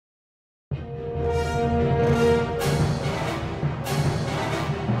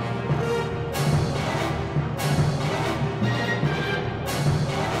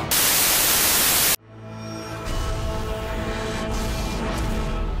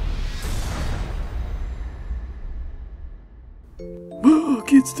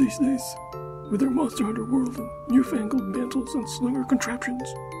kids these days, with their Monster Hunter World and newfangled mantles and slinger contraptions.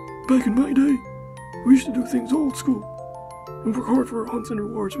 Back in my day, we used to do things old school, and work hard for our hunts and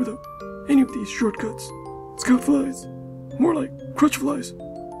rewards without any of these shortcuts. Scout flies. More like crutch flies.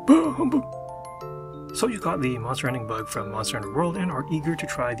 Bah humbug. So you got the monster hunting bug from Monster Hunter World and are eager to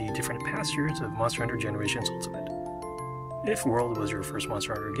try the different pastures of Monster Hunter Generations Ultimate. If World was your first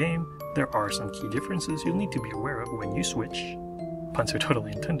Monster Hunter game, there are some key differences you'll need to be aware of when you switch, puns are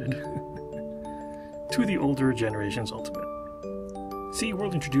totally intended, to the older Generations Ultimate. See,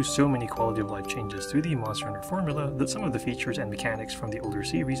 World introduced so many quality of life changes to the Monster Hunter formula that some of the features and mechanics from the older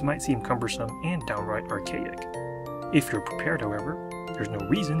series might seem cumbersome and downright archaic. If you're prepared, however, there's no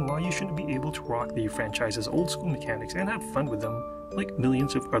reason why you shouldn't be able to rock the franchise's old school mechanics and have fun with them like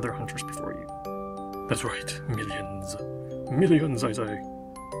millions of other hunters before you. That's right, millions. Millions, I say.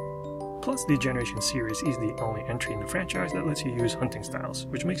 Plus, the Generation series is the only entry in the franchise that lets you use hunting styles,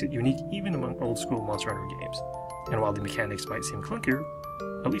 which makes it unique even among old school Monster Hunter games. And while the mechanics might seem clunkier,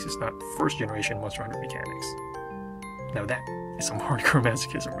 at least it's not first generation Monster Hunter mechanics. Now that is some hardcore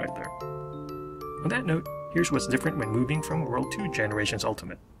masochism right there. On that note, here's what's different when moving from World to Generations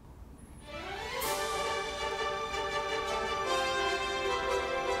Ultimate.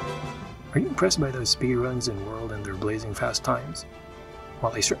 Are you impressed by those speedruns in World and their blazing fast times?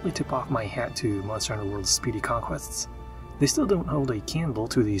 While I certainly tip off my hat to Monster Hunter World's speedy conquests, they still don't hold a candle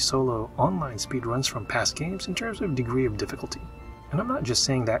to the solo online speedruns from past games in terms of degree of difficulty. And I'm not just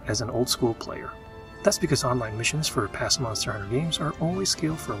saying that as an old school player. That's because online missions for past Monster Hunter games are always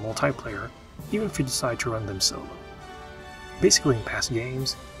scaled for multiplayer, even if you decide to run them solo. Basically, in past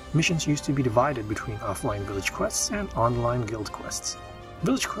games, missions used to be divided between offline village quests and online guild quests.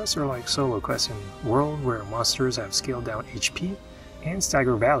 Village quests are like solo quests in World, where monsters have scaled down HP and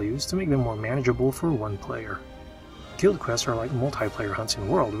stagger values to make them more manageable for one player. Guild quests are like multiplayer hunts in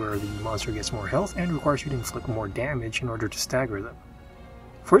World, where the monster gets more health and requires you to inflict more damage in order to stagger them.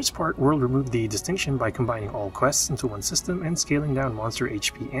 For its part, World removed the distinction by combining all quests into one system and scaling down monster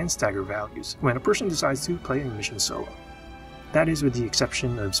HP and stagger values when a person decides to play a mission solo. That is with the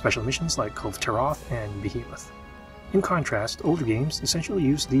exception of special missions like Cult of Taroth and Behemoth. In contrast, older games essentially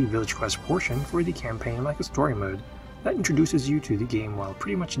use the village quest portion for the campaign like a story mode that introduces you to the game while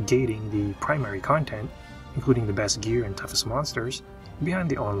pretty much gating the primary content, including the best gear and toughest monsters, behind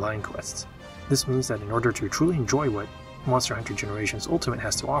the online quests. This means that in order to truly enjoy what Monster Hunter Generations Ultimate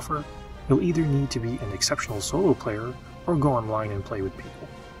has to offer, you'll either need to be an exceptional solo player or go online and play with people.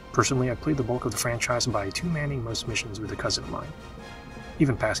 Personally, I played the bulk of the franchise by two-manning most missions with a cousin of mine.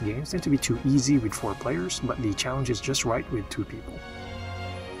 Even past games tend to be too easy with 4 players, but the challenge is just right with 2 people.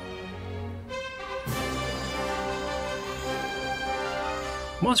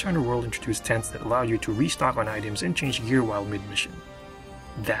 Monster Hunter World introduced tents that allow you to restock on items and change gear while mid-mission.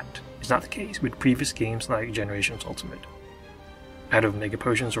 That is not the case with previous games like Generations Ultimate. Out of Mega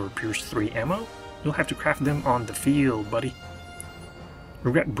Potions or Pierce 3 ammo, you'll have to craft them on the field, buddy.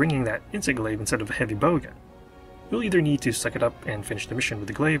 Regret bringing that insect glaive instead of a heavy bow gun. You'll either need to suck it up and finish the mission with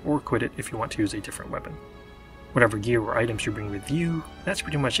the glaive, or quit it if you want to use a different weapon. Whatever gear or items you bring with you, that's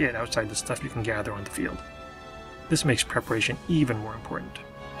pretty much it outside the stuff you can gather on the field. This makes preparation even more important.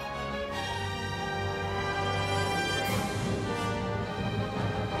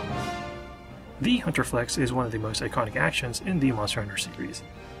 The Hunter Flex is one of the most iconic actions in the Monster Hunter series.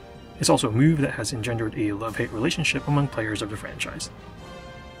 It's also a move that has engendered a love-hate relationship among players of the franchise.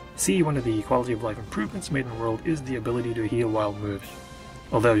 See, one of the quality of life improvements made in the world is the ability to heal while moving.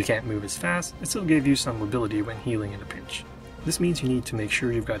 Although you can't move as fast, it still gave you some mobility when healing in a pinch. This means you need to make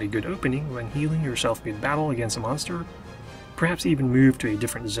sure you've got a good opening when healing yourself mid-battle against a monster, perhaps even move to a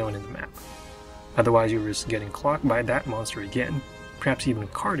different zone in the map. Otherwise you risk getting clocked by that monster again, perhaps even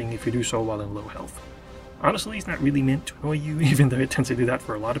carding if you do so while in low health. Honestly, it's not really meant to annoy you, even though it tends to do that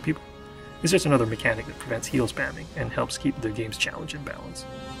for a lot of people. It's just another mechanic that prevents heal spamming and helps keep the game's challenge in balance.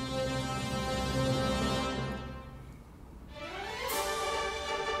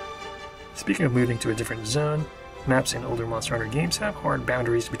 Speaking of moving to a different zone, maps in older Monster Hunter games have hard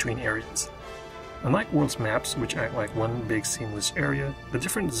boundaries between areas. Unlike World's maps, which act like one big seamless area, the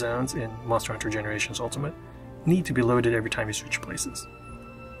different zones in Monster Hunter Generations Ultimate need to be loaded every time you switch places.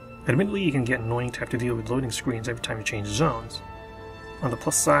 Admittedly, it can get annoying to have to deal with loading screens every time you change zones. On the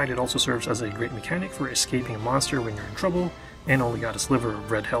plus side, it also serves as a great mechanic for escaping a monster when you're in trouble and only got a sliver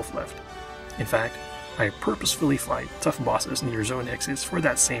of red health left. In fact, I purposefully fight tough bosses near zone exits for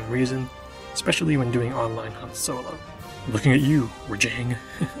that same reason, especially when doing online hunts solo. Looking at you, Rajang.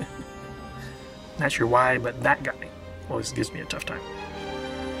 Not sure why, but that guy always gives me a tough time.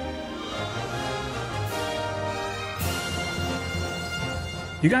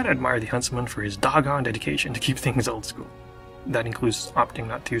 You gotta admire the huntsman for his doggone dedication to keep things old school. That includes opting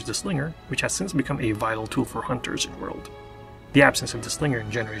not to use the slinger, which has since become a vital tool for hunters in World. The absence of the slinger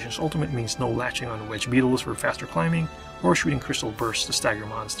in Generations Ultimate means no latching on wedge beetles for faster climbing, or shooting crystal bursts to stagger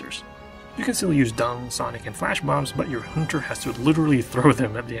monsters. You can still use dung, sonic, and flash bombs, but your hunter has to literally throw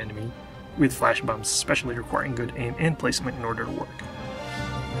them at the enemy, with flash bombs especially requiring good aim and placement in order to work.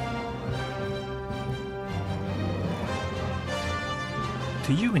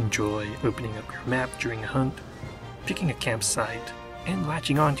 Do you enjoy opening up your map during a hunt, picking a campsite, and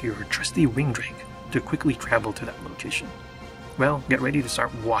latching onto your trusty wing drake to quickly travel to that location? Well, get ready to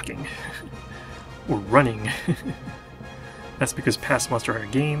start walking. Or running. That's because past Monster Hunter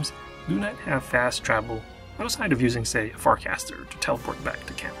games do not have fast travel outside of using, say, a Farcaster to teleport back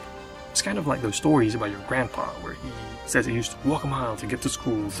to camp. It's kind of like those stories about your grandpa where he says he used to walk a mile to get to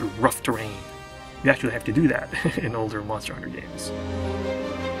school through rough terrain. You actually have to do that in older Monster Hunter games.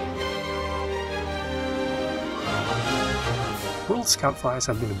 World Scout Flies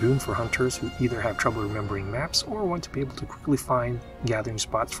have been a boon for hunters who either have trouble remembering maps or want to be able to quickly find gathering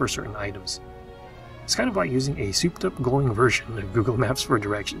spots for certain items. It's kind of like using a souped-up glowing version of Google Maps for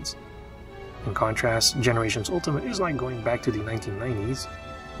directions. In contrast, Generations Ultimate is like going back to the 1990s,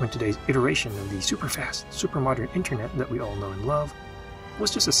 when today's iteration of the super-fast, super-modern internet that we all know and love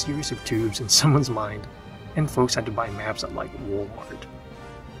was just a series of tubes in someone's mind, and folks had to buy maps at like Walmart.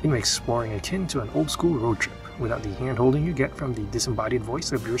 It makes exploring akin to an old-school road trip, without the hand-holding you get from the disembodied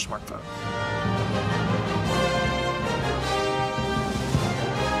voice of your smartphone.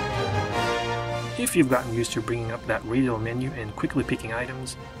 If you've gotten used to bringing up that radial menu and quickly picking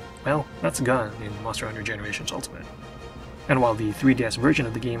items, well, that's gone in Monster Hunter Generations Ultimate. And while the 3DS version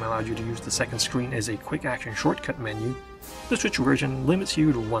of the game allowed you to use the second screen as a quick-action shortcut menu, the Switch version limits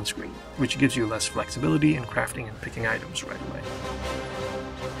you to one screen, which gives you less flexibility in crafting and picking items right away.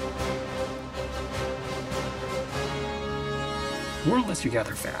 World lets you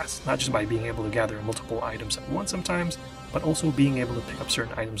gather fast, not just by being able to gather multiple items at once sometimes, but also being able to pick up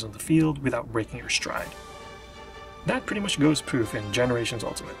certain items on the field without breaking your stride. That pretty much goes proof in Generations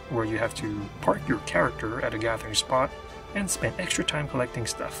Ultimate, where you have to park your character at a gathering spot and spend extra time collecting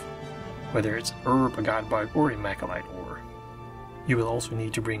stuff, whether it's herb, a god bug, or a macalite ore. You will also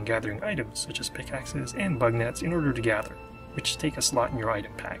need to bring gathering items such as pickaxes and bug nets in order to gather, which take a slot in your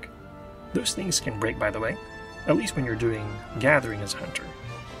item pack. Those things can break, by the way, at least when you're doing gathering as a hunter.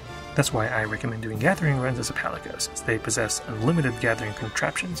 That's why I recommend doing gathering runs as a Palico, since they possess unlimited gathering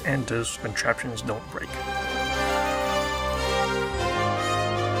contraptions and those contraptions don't break.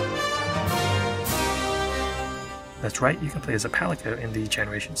 That's right, you can play as a Palico in the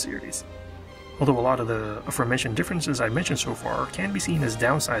Generation series. Although a lot of the aforementioned differences I've mentioned so far can be seen as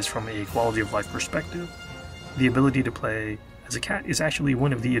downsides from a quality of life perspective, the ability to play as a cat is actually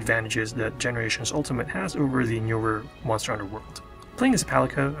one of the advantages that Generations Ultimate has over the newer Monster Hunter World. Playing as a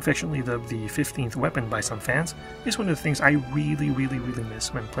Palico, affectionately dubbed the 15th weapon by some fans, is one of the things I really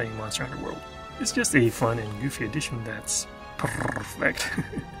miss when playing Monster Hunter World. It's just a fun and goofy addition that's perfect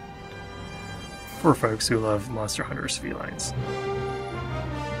for folks who love Monster Hunter's felines.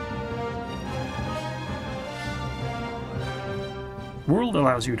 World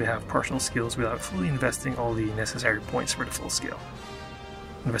allows you to have partial skills without fully investing all the necessary points for the full skill.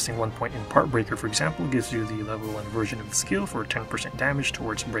 Investing 1 point in Part Breaker, for example, gives you the level 1 version of the skill for 10% damage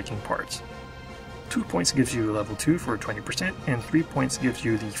towards breaking parts. 2 points gives you level 2 for 20%, and 3 points gives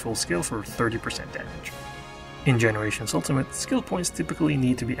you the full skill for 30% damage. In Generations Ultimate, skill points typically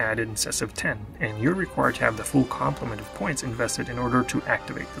need to be added in sets of 10, and you're required to have the full complement of points invested in order to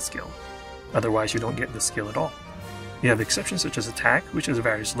activate the skill. Otherwise, you don't get the skill at all. You have exceptions such as Attack, which has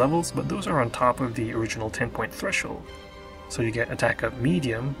various levels, but those are on top of the original 10-point threshold. So you get Attack Up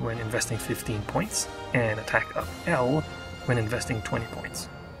Medium when investing 15 points, and Attack Up L when investing 20 points.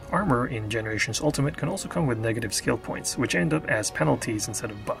 Armor in Generations Ultimate can also come with negative skill points, which end up as penalties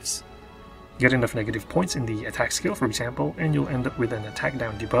instead of buffs. Get enough negative points in the attack skill, for example, and you'll end up with an attack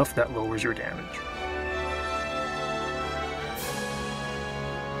down debuff that lowers your damage.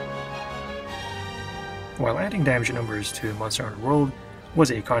 While adding damage numbers to Monster Hunter World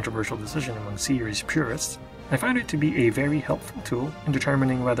was a controversial decision among series purists, I found it to be a very helpful tool in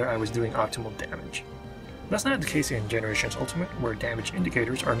determining whether I was doing optimal damage. That's not the case in Generations Ultimate, where damage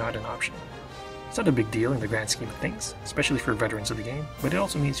indicators are not an option. It's not a big deal in the grand scheme of things, especially for veterans of the game, but it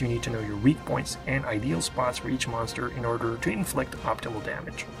also means you need to know your weak points and ideal spots for each monster in order to inflict optimal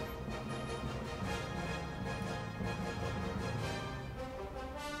damage.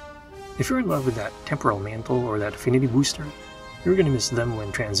 If you're in love with that Temporal Mantle or that Affinity Booster, you're going to miss them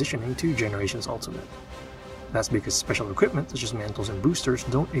when transitioning to Generations Ultimate. That's because special equipment such as mantles and boosters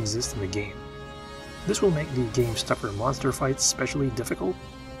don't exist in the game. This will make the game's tougher monster fights especially difficult,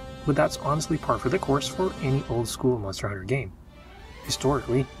 but that's honestly par for the course for any old school Monster Hunter game.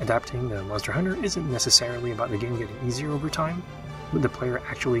 Historically, adapting the Monster Hunter isn't necessarily about the game getting easier over time, but the player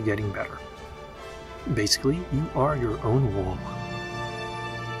actually getting better. Basically, you are your own wall.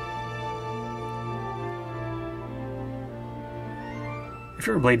 If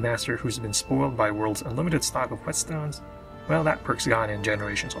you're a Blade Master who's been spoiled by World's unlimited stock of whetstones, well, that perk's gone in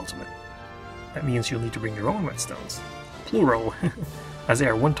Generations Ultimate. That means you'll need to bring your own whetstones. Plural, as they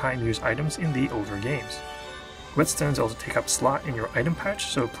are one-time use items in the older games. Whetstones also take up slot in your item pouch,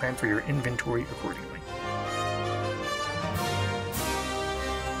 so plan for your inventory accordingly.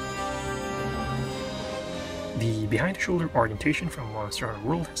 The behind-the-shoulder orientation from Monster Hunter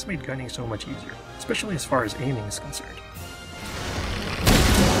World has made gunning so much easier, especially as far as aiming is concerned.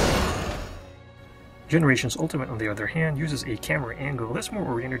 Generations Ultimate, on the other hand, uses a camera angle that's more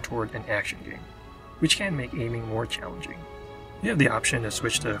oriented toward an action game, which can make aiming more challenging. You have the option to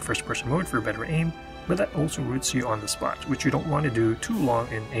switch to first-person mode for better aim, but that also roots you on the spot, which you don't want to do too long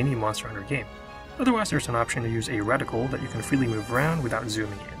in any Monster Hunter game. Otherwise, there's an option to use a reticle that you can freely move around without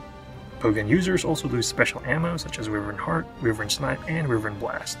zooming in. Pogun users also lose special ammo such as Wyvern Heart, Wyvern Snipe, and Wyvern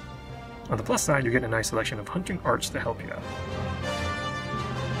Blast. On the plus side, you get a nice selection of hunting arts to help you out.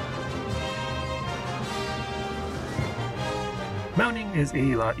 Mounting is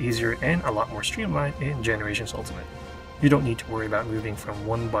a lot easier and a lot more streamlined in Generations Ultimate. You don't need to worry about moving from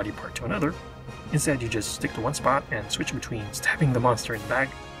one body part to another. Instead, you just stick to one spot and switch between stabbing the monster in the back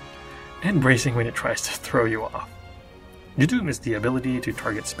and bracing when it tries to throw you off. You do miss the ability to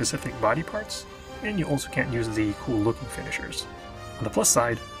target specific body parts, and you also can't use the cool looking finishers. On the plus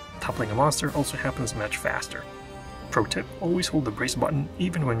side, toppling a monster also happens much faster. Pro tip, always hold the brace button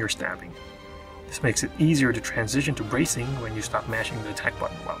even when you're stabbing. This makes it easier to transition to bracing when you stop mashing the attack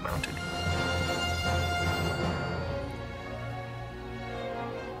button while mounted.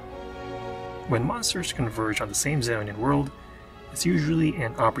 When monsters converge on the same zone in World, it's usually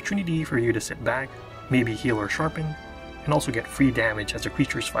an opportunity for you to sit back, maybe heal or sharpen, and also get free damage as the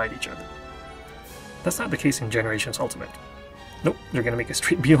creatures fight each other. That's not the case in Generations Ultimate. Nope, they're gonna make a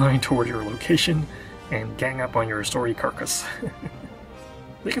straight beeline toward your location and gang up on your sorry carcass.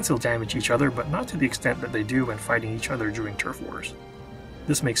 They can still damage each other, but not to the extent that they do when fighting each other during turf wars.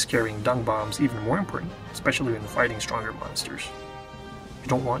 This makes carrying dung bombs even more important, especially when fighting stronger monsters. You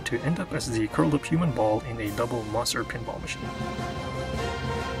don't want to end up as the curled up human ball in a double monster pinball machine.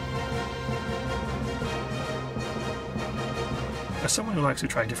 As someone who likes to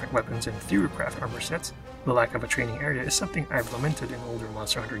try different weapons and fewer craft armor sets, the lack of a training area is something I've lamented in older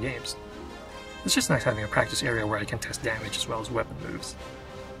Monster Hunter games. It's just nice having a practice area where I can test damage as well as weapon moves.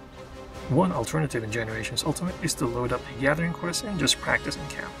 One alternative in Generations Ultimate is to load up a gathering quest and just practice in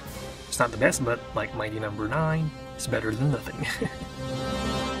camp. It's not the best, but like Mighty Number 9, it's better than nothing.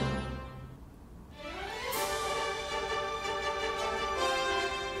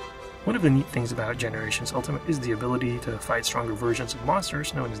 One of the neat things about Generations Ultimate is the ability to fight stronger versions of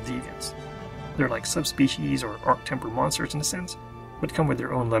monsters known as deviants. They're like subspecies or arc-temper monsters in a sense, but come with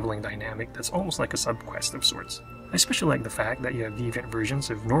their own leveling dynamic that's almost like a sub-quest of sorts. I especially like the fact that you have deviant versions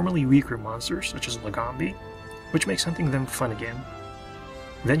of normally weaker monsters such as Lagombi, which makes hunting them fun again.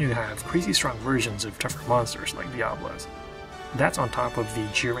 Then you have crazy strong versions of tougher monsters like Diablos. That's on top of the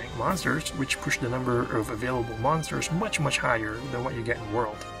G-rank monsters, which push the number of available monsters much higher than what you get in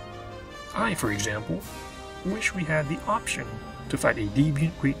World. I, for example, wish we had the option to fight a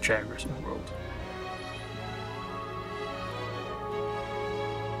deviant Great Jaguars in World.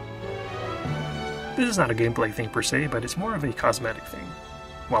 This is not a gameplay thing per se, but it's more of a cosmetic thing.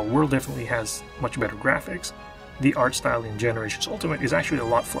 While World definitely has much better graphics, the art style in Generations Ultimate is actually a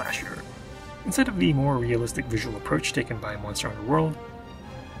lot flashier. Instead of the more realistic visual approach taken by Monster Hunter World,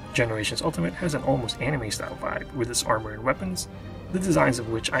 Generations Ultimate has an almost anime-style vibe with its armor and weapons, the designs of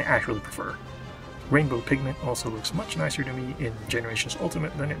which I actually prefer. Rainbow pigment also looks much nicer to me in Generations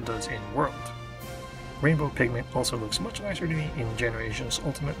Ultimate than it does in World. Rainbow pigment also looks much nicer to me in Generations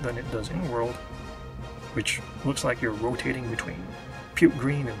Ultimate than it does in World, which looks like you're rotating between puke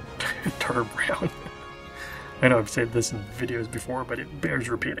green and tar brown. I know I've said this in videos before, but it bears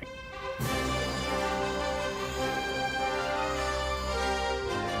repeating.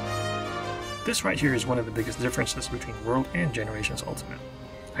 This right here is one of the biggest differences between World and Generations Ultimate.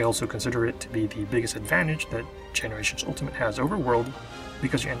 I also consider it to be the biggest advantage that Generations Ultimate has over World,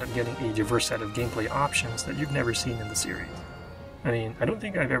 because you end up getting a diverse set of gameplay options that you've never seen in the series. I mean, I don't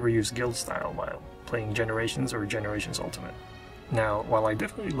think I've ever used guild style while playing Generations or Generations Ultimate. Now, while I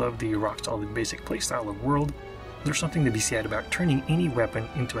definitely love the rock-solid basic playstyle of World, there's something to be said about turning any weapon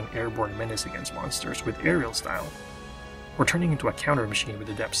into an airborne menace against monsters with aerial style, or turning into a counter machine with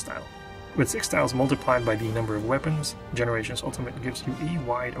adept style. With 6 styles multiplied by the number of weapons, Generations Ultimate gives you a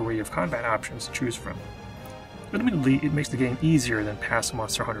wide array of combat options to choose from. Admittedly, it makes the game easier than past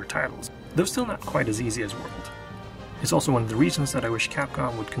Monster Hunter titles, though still not quite as easy as World. It's also one of the reasons that I wish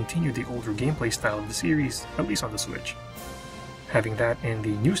Capcom would continue the older gameplay style of the series, at least on the Switch. Having that in the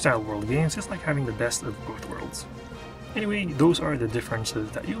new style World games is like having the best of both worlds. Anyway, those are the differences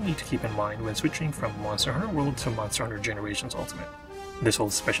that you'll need to keep in mind when switching from Monster Hunter World to Monster Hunter Generations Ultimate. This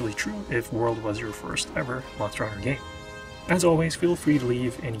holds especially true if World was your first ever Monster Hunter game. As always, feel free to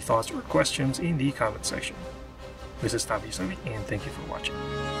leave any thoughts or questions in the comment section. This is Tabi Sovic, and thank you for watching.